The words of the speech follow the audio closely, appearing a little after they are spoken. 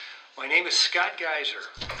My name is Scott Gaiser.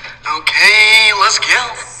 Okay, let's go.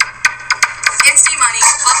 It's D-Money.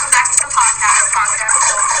 Welcome back to the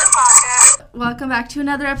podcast. Welcome back to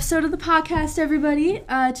another episode of the podcast, everybody.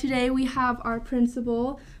 Today we have our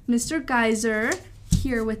principal, Mr. Gaiser,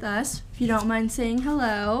 here with us. If you don't mind saying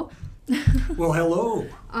hello. Well, hello.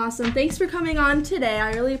 Awesome. Thanks for coming on today.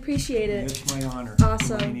 I really appreciate it. It's my honor.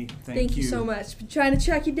 Awesome. Delaney. Thank you so much. Been trying to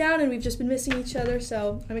track you down, and we've just been missing each other,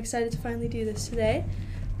 so I'm excited to finally do this today.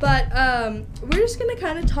 But we're just going to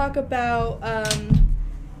kind of talk about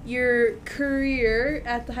your career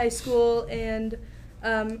at the high school and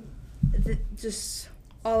just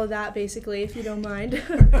all of that, basically, if you don't mind.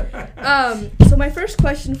 So my first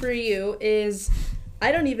question for you is,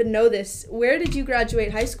 I don't even know this. Where did you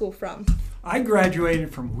graduate high school from? I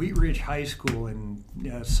graduated from Wheat Ridge High School in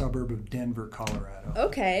a suburb of Denver, Colorado.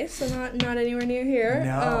 Okay, so not anywhere near here.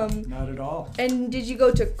 No, not at all. And did you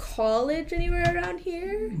go to college anywhere around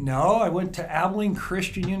here? No, I went to Abilene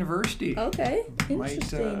Christian University. Okay,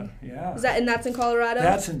 interesting. Yeah. And that's in Colorado?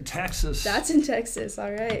 That's in Texas. That's in Texas,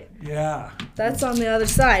 all right. Yeah. That's on the other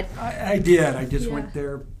side. I did. I just went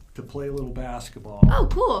there to play a little basketball. Oh,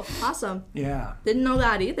 cool. Awesome. Yeah. Didn't know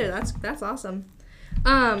that either. That's awesome.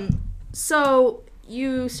 So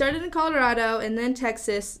you started in Colorado and then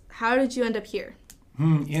Texas. How did you end up here?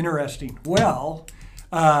 Interesting. Well,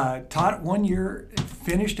 taught 1 year,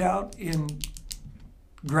 finished out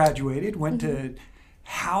graduated, went to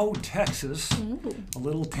Howe, Texas, a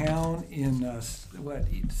little town in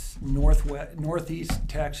northeast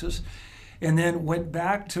Texas, and then went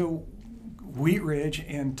back to Wheat Ridge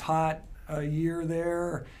and taught a year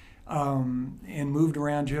there, and moved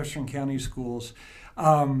around Jefferson County schools.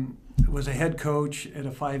 Was a head coach at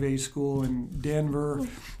a 5A school in Denver.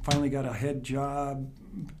 Finally got a head job,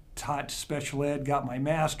 taught special ed, got my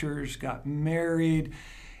master's, got married,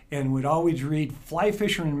 and would always read Fly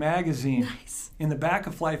Fisherman magazine. Nice. In the back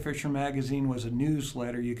of Fly Fisherman magazine was a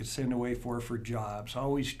newsletter you could send away for jobs.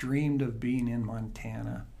 Always dreamed of being in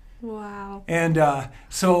Montana. Wow. And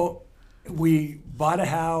so we bought a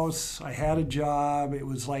house. I had a job. It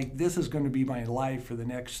was like, this is going to be my life for the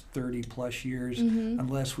next 30 plus years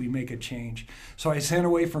unless we make a change. So I sent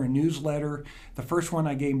away for a newsletter. The first one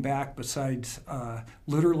I gave back, besides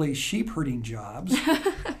literally sheep herding jobs,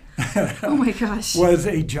 Oh my gosh. was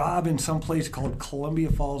a job in some place called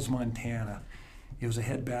Columbia Falls, Montana. It was a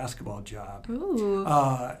head basketball job,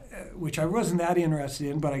 which I wasn't that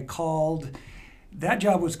interested in, but I called. That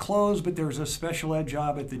job was closed, but there was a special ed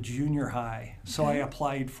job at the junior high. So I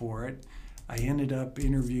applied for it. I ended up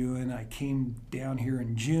interviewing. I came down here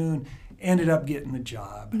in June, ended up getting the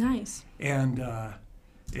job. Nice. And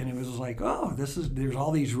it was like, there's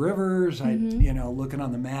all these rivers. Looking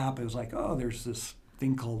on the map, it was like, there's this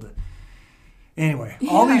thing called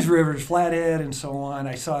all these rivers, Flathead and so on.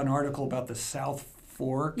 I saw an article about the South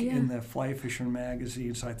Fork in the Fly Fisherman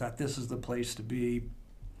magazine, so I thought this is the place to be.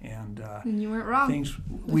 And you weren't wrong.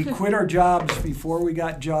 We quit our jobs before we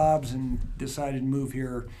got jobs and decided to move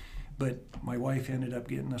here. But my wife ended up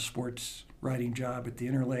getting a sports writing job at the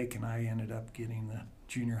Interlake, and I ended up getting the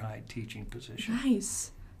junior high teaching position.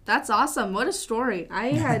 Nice. That's awesome. What a story.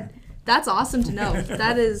 That's awesome to know.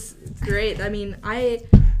 That is great. I mean, I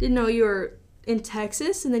didn't know you were in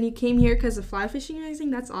Texas, and then you came here because of fly fishing and everything.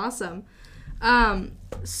 That's awesome.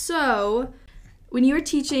 So when you were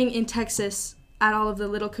teaching in Texas, at all of the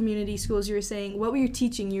little community schools, you were saying, what were you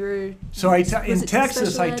teaching? In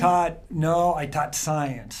Texas, I taught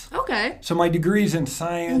science. Okay. So my degree's in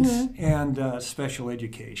science and special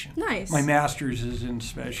education. Nice. My master's is in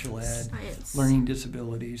special ed, science. Learning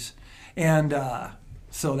disabilities. And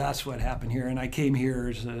so that's what happened here. And I came here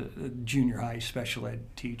as a junior high special ed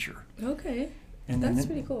teacher. Okay. And that's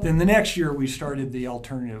pretty cool. Then the next year, we started the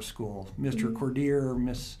alternative school. Mr. Cordier,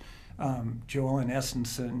 Miss Joellen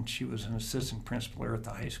Essenson, she was an assistant principal here at the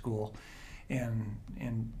high school, and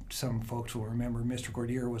some folks will remember Mr.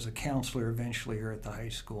 Cordier was a counselor eventually here at the high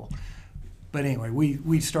school. But anyway,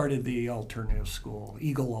 we started the alternative school,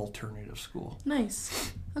 Eagle Alternative School.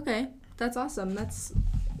 Nice. Okay, that's awesome. That's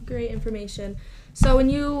great information. So when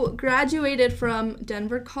you graduated from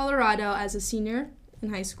Denver, Colorado as a senior in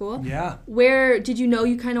high school, where did you know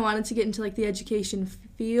you kind of wanted to get into like the education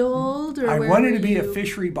field? Or I wanted to be a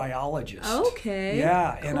fishery biologist. Okay.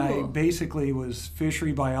 Yeah, cool. And I basically was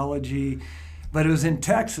fishery biology, but it was in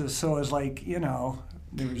Texas, so it was like, and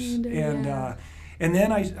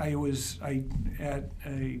then I was at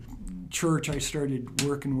a church. I started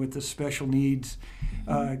working with the special needs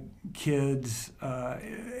kids,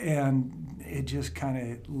 and it just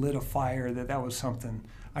kind of lit a fire that was something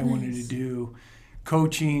I wanted to do.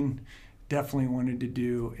 Coaching, definitely wanted to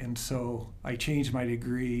do, and so I changed my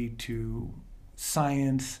degree to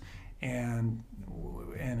science and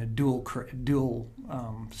a dual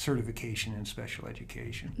certification in special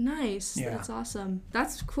education. Nice. Yeah. That's awesome.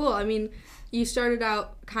 That's cool. I mean, you started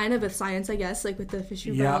out kind of with science, I guess, like with the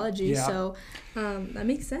fishery biology. Yeah. So that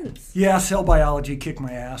makes sense. Yeah, cell biology kicked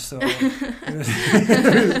my ass. So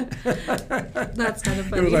That's kind of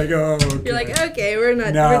funny. it was like, oh, okay. You're like, okay, we're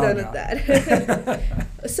done with that.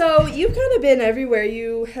 So you've kind of been everywhere.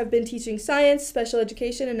 You have been teaching science, special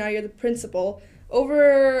education, and now you're the principal.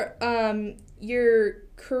 Over your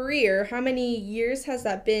career, how many years has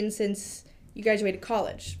that been since you graduated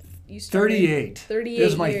college? You started 38. 38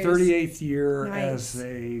 This is my years. 38th year Nice. as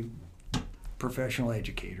a professional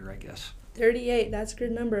educator, I guess. 38, that's a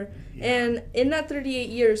good number. Yeah. And in that 38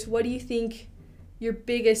 years, what do you think your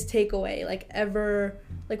biggest takeaway, like ever,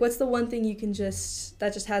 like what's the one thing you can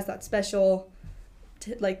that just has that special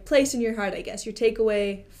place in your heart, I guess, your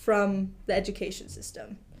takeaway from the education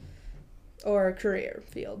system or career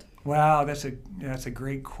field? Wow, that's a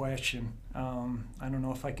great question. I don't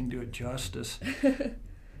know if I can do it justice.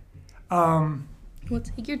 Well,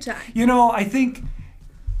 take your time. I think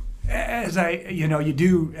as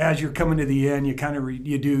you're coming to the end, you kind of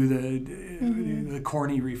you do the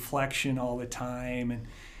corny reflection all the time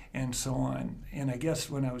and so on. And I guess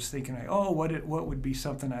when I was thinking, what would be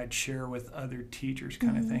something I'd share with other teachers,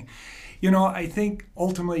 kind of thing. I think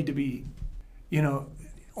ultimately to be,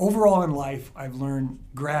 overall in life, I've learned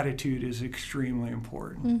gratitude is extremely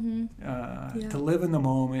important. To live in the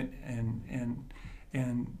moment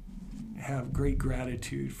and have great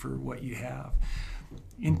gratitude for what you have.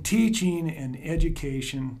 In teaching and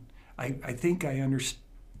education, I think I've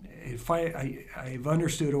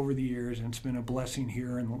understood over the years, and it's been a blessing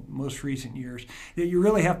here in the most recent years, that you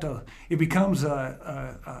really have to. It becomes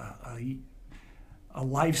a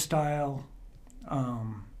lifestyle.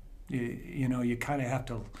 You kind of have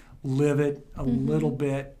to live it a little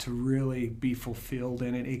bit to really be fulfilled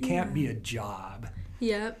in it. It can't be a job.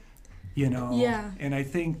 Yep. Yeah. And I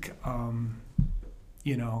think, and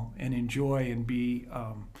enjoy and be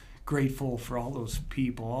grateful for all those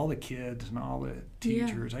people, all the kids and all the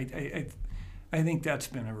teachers. I think that's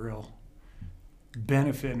been a real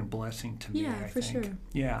benefit and blessing to me. Yeah, for sure.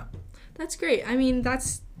 Yeah. That's great. I mean,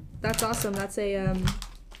 that's awesome. That's a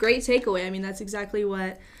great takeaway. I mean, that's exactly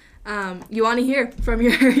what you want to hear from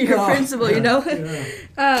your principal,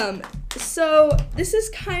 Yeah. So this is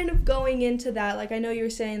kind of going into that. Like, I know you were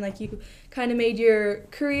saying, like, you kind of made your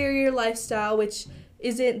career your lifestyle, which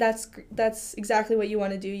that's exactly what you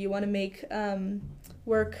want to do. You want to make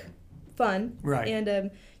work fun. Right.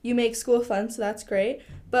 And you make school fun, so that's great.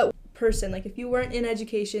 But person, like, if you weren't in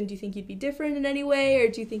education, do you think you'd be different in any way, or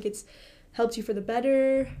do you think it's helped you for the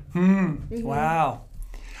better? Wow.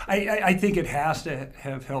 I think it has to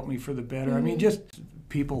have helped me for the better. I mean, just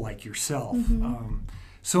people like yourself.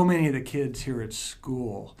 So many of the kids here at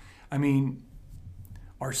school,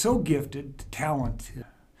 are so gifted, talented.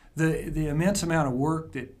 The immense amount of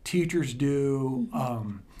work that teachers do,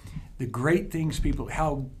 the great things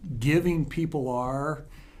how giving people are,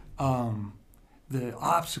 the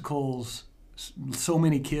obstacles so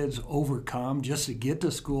many kids overcome just to get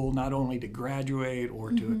to school, not only to graduate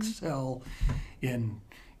or to excel in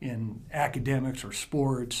academics or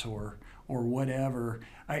sports or whatever.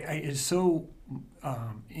 It's so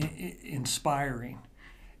inspiring.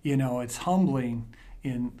 It's humbling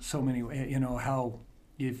in so many ways. How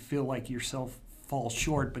you feel like yourself falls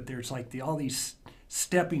short, but there's like all these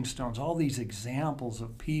stepping stones, all these examples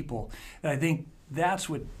of people. And I think that's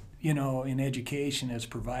what in education has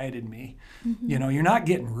provided me. You're not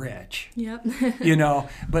getting rich. Yep.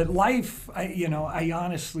 But life, I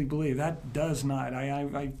honestly believe that does not.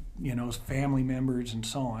 I family members and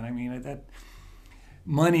so on. That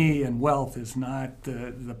money and wealth is not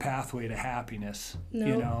the pathway to happiness.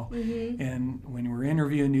 No. And when we're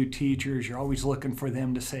interviewing new teachers, you're always looking for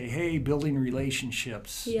them to say, "Hey, building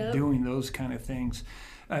relationships, doing those kind of things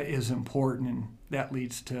is important," and that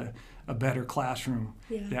leads to a better classroom.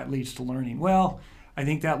 That leads to learning. Well, I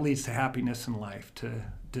think that leads to happiness in life, to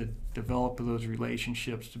develop those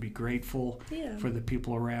relationships, to be grateful for the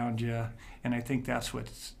people around you. And I think that's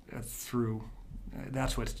what's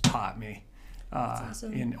that's what's taught me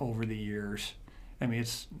awesome. over the years.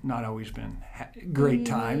 It's not always been great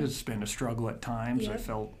times. It's been a struggle at times. I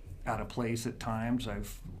felt out of place at times.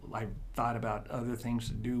 I've thought about other things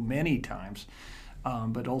to do many times.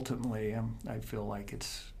 But ultimately, I feel like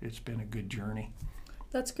it's been a good journey.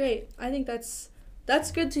 That's great. I think that's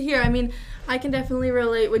good to hear. I can definitely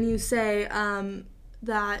relate when you say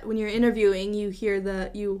that when you're interviewing,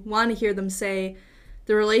 you want to hear them say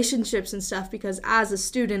the relationships and stuff, because as a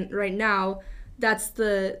student right now, that's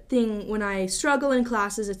the thing. When I struggle in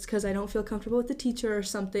classes, it's because I don't feel comfortable with the teacher or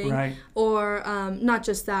something. Right. Or not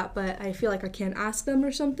just that, but I feel like I can't ask them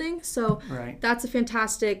or something. So that's a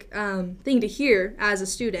fantastic thing to hear as a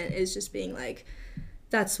student, is just being like,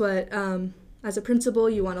 that's what, as a principal,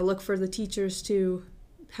 you want to look for the teachers to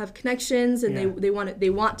have connections, and they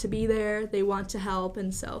want to be there, they want to help,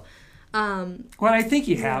 and so. Well, I think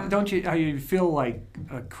you have, don't you? You feel like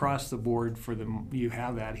across the board for them, you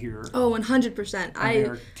have that here. Oh, 100%.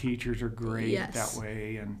 Our teachers are great that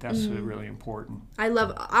way, and that's really important. I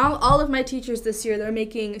love all of my teachers this year. They're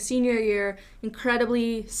making senior year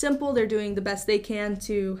incredibly simple. They're doing the best they can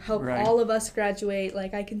to help all of us graduate.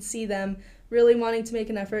 Like, I can see them really wanting to make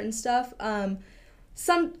an effort and stuff. I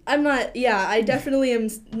definitely am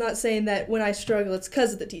not saying that when I struggle it's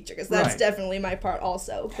because of the teacher, because that's definitely my part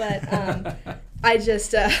also. But I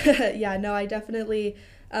just, I definitely,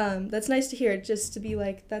 that's nice to hear, just to be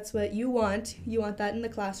like, that's what you want. You want that in the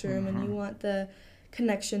classroom, and you want the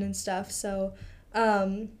connection and stuff. So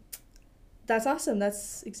that's awesome.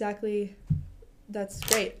 That's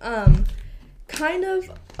great. Kind of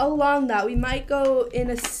along that, we might go in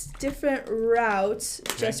a different route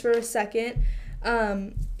just for a second.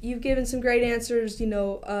 You've given some great answers,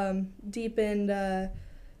 deep and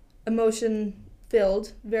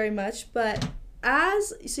emotion-filled very much, but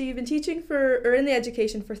so you've been teaching or in the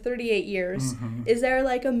education for 38 years. Is there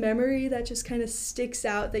like a memory that just kind of sticks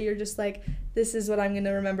out that you're just like, this is what I'm going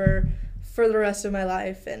to remember for the rest of my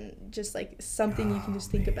life, and just like something you can just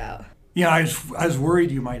think about? Yeah, I was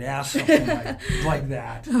worried you might ask something like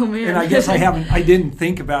that. Oh, man. And I guess I didn't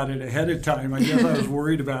think about it ahead of time. I guess I was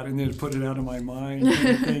worried about it and then put it out of my mind,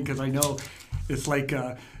 because I know it's like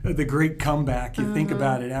the great comeback. You think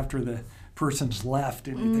about it after the person's left,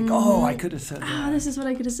 and you think, oh, I could have said that. Oh, this is what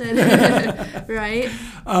I could have said. Right?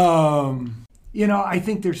 I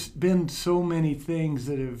think there's been so many things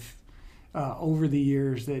that have, over the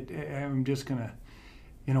years, that I'm just going to,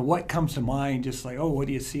 what comes to mind, just like, oh, what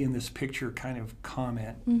do you see in this picture kind of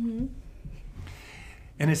comment. And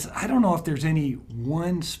I don't know if there's any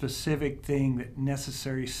one specific thing that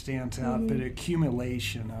necessarily stands out, but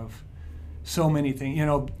accumulation of so many things.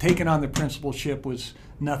 Taking on the principalship was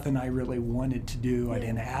nothing I really wanted to do. I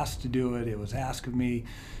didn't ask to do it. It was asked of me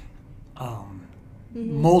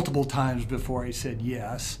multiple times before I said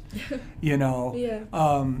yes,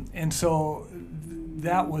 and so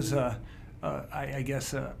that was I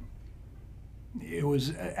guess it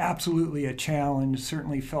was absolutely a challenge.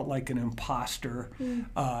 Certainly felt like an imposter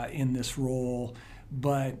in this role,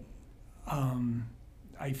 but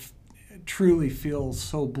I truly feel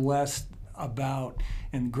so blessed about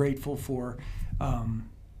and grateful for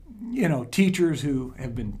teachers who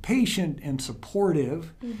have been patient and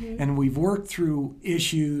supportive, and we've worked through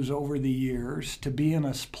issues over the years to be in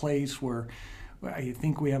a place where I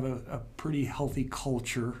think we have a pretty healthy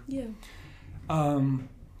culture.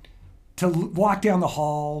 To walk down the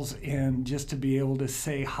halls and just to be able to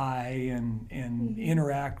say hi and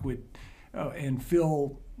interact with and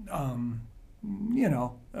feel a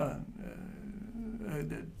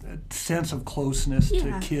sense of closeness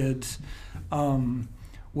to kids,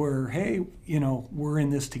 where, hey, we're in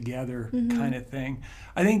this together kind of thing.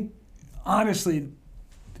 I think, honestly,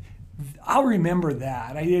 I'll remember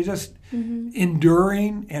that. I just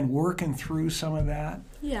enduring and working through some of that.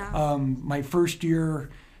 My first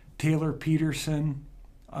year, Taylor Peterson,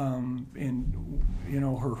 and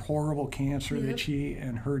her horrible cancer that she,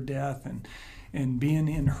 and her death, and being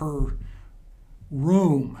in her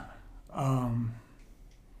room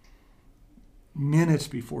minutes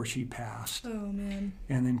before she passed. Oh, man.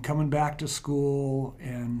 And then coming back to school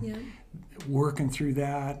and working through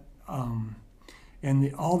that.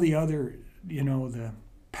 And all the other, the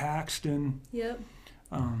Paxton, the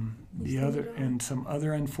other, and some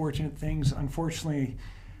other unfortunate things. Unfortunately,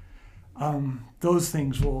 those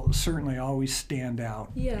things will certainly always stand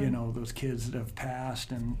out. Those kids that have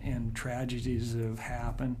passed and tragedies that have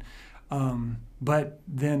happened. But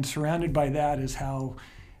then surrounded by that is how,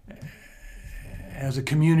 as a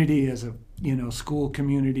community, as a school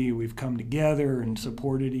community, we've come together and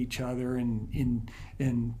supported each other and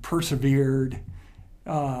persevered.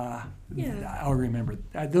 I'll remember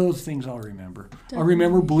those things. I'll remember. Definitely. I'll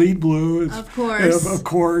remember Bleed Blue. Of course. Of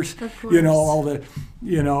course. All the,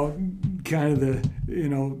 kind of the,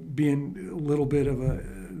 being a little bit of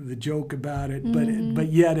the joke about it, but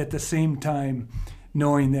yet at the same time,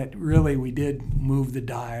 knowing that really we did move the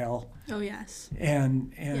dial. Oh, yes.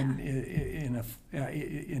 And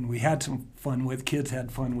we had some fun with, kids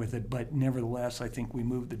had fun with it, but nevertheless, I think we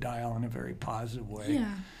moved the dial in a very positive way.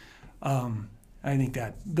 I think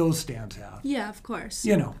that those stands out. Yeah, of course.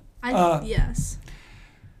 Yes.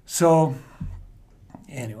 So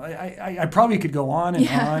anyway, I probably could go on and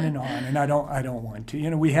on and on, and I don't want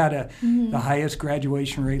to. We had the highest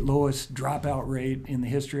graduation rate, lowest dropout rate in the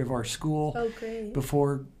history of our school. Oh, great.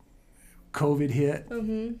 Before COVID hit.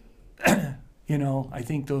 I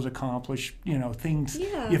think those accomplished, things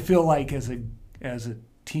you feel like as a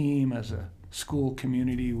team, as a school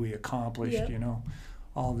community, we accomplished,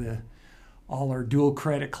 all our dual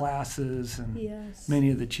credit classes and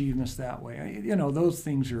many of the achievements that way. Those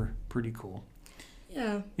things are pretty cool.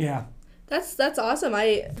 Yeah. Yeah. That's awesome.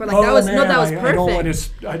 That was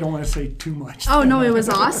perfect. I don't want to say too much. Oh no, it was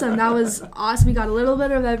awesome. That was awesome. We got a little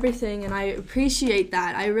bit of everything, and I appreciate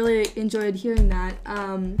that. I really enjoyed hearing that.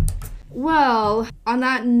 Well, on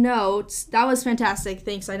that note, that was fantastic.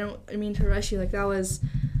 Thanks. I mean to rush you. That was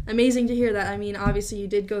amazing to hear that. I mean, obviously you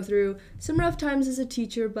did go through some rough times as a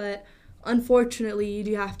teacher, but unfortunately you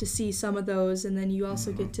do have to see some of those, and then you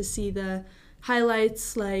also get to see the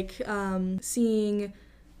highlights, seeing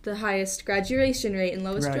the highest graduation rate and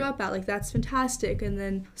lowest dropout. That's fantastic. And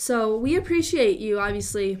then, so we appreciate you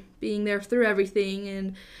obviously being there through everything.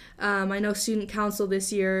 And I know student council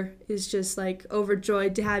this year is just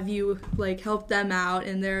overjoyed to have you help them out,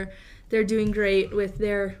 and they're doing great with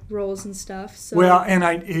their roles and stuff. So. Well, and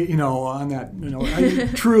on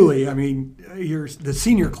that, truly, I mean, the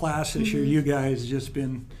senior class this year, you guys just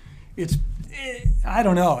been, I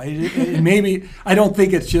don't know. Maybe I don't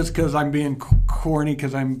think it's just because I'm being corny,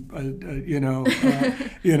 because I'm,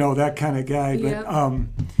 that kind of guy. But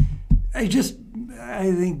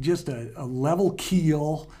I think just a level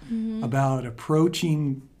keel about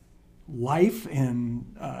approaching life and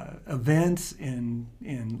events and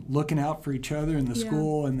looking out for each other in the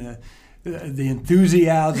school, and the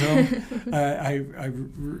enthusiasm. I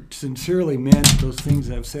sincerely meant those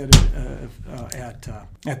things I've said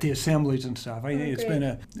at the assemblies and stuff. I think it's been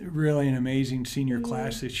an amazing senior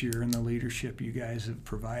class this year, and the leadership you guys have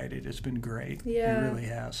provided. It's been great. Yeah. It really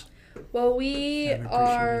has. Well, we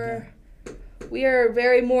are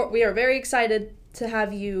very excited to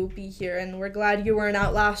have you be here, and we're glad you weren't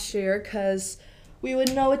out last year, because we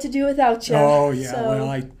wouldn't know what to do without you. Oh, yeah. So, well,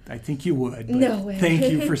 I think you would. But no way. Thank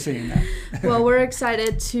you for saying that. Well, we're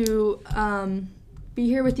excited to be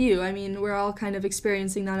here with you. I mean, we're all kind of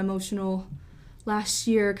experiencing that emotional last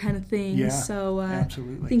year kind of thing. Yeah, so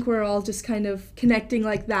absolutely. I think we're all just kind of connecting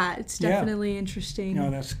like that. It's definitely interesting. No,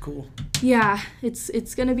 that's cool. Yeah,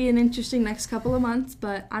 it's going to be an interesting next couple of months,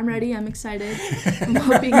 but I'm ready. I'm excited. I'm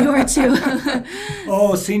hoping you are too.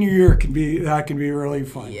 Oh, senior year can be really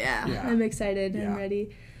fun. Yeah. I'm excited. Yeah. I'm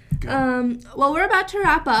ready. Good. Well, we're about to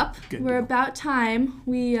wrap up. Good we're deal. About time.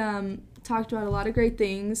 We talked about a lot of great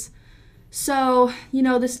things. So,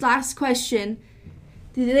 this last question,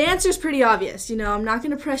 the answer's pretty obvious. I'm not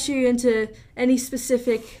going to pressure you into any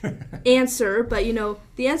specific answer, but,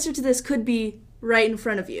 the answer to this could be right in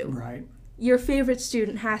front of you. Right. Your favorite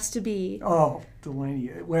student has to be... Oh, Delaney.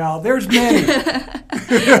 Well, there's many.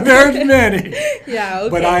 There's many. Yeah, okay.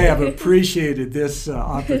 But I have appreciated this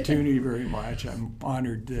opportunity very much. I'm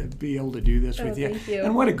honored to be able to do this with you. Thank you.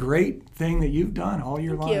 And what a great thing that you've done all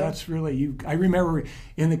year long. You. That's really, I remember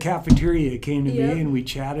in the cafeteria, you came to me and we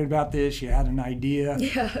chatted about this. You had an idea.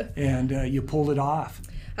 Yeah. And you pulled it off.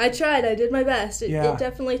 I tried. I did my best. It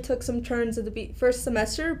definitely took some turns at the first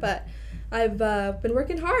semester, but I've been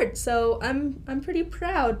working hard, so I'm pretty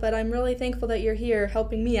proud, but I'm really thankful that you're here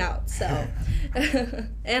helping me out. So,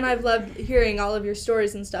 and I've loved hearing all of your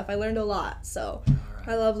stories and stuff. I learned a lot, so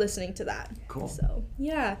I love listening to that. Cool. So,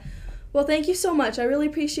 yeah. Well, thank you so much. I really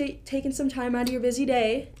appreciate taking some time out of your busy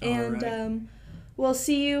day, and we'll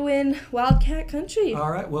see you in Wildcat Country. All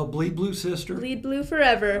right. Well, bleed blue, sister. Bleed blue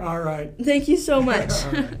forever. All right. Thank you so much.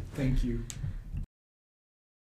 All right. Thank you.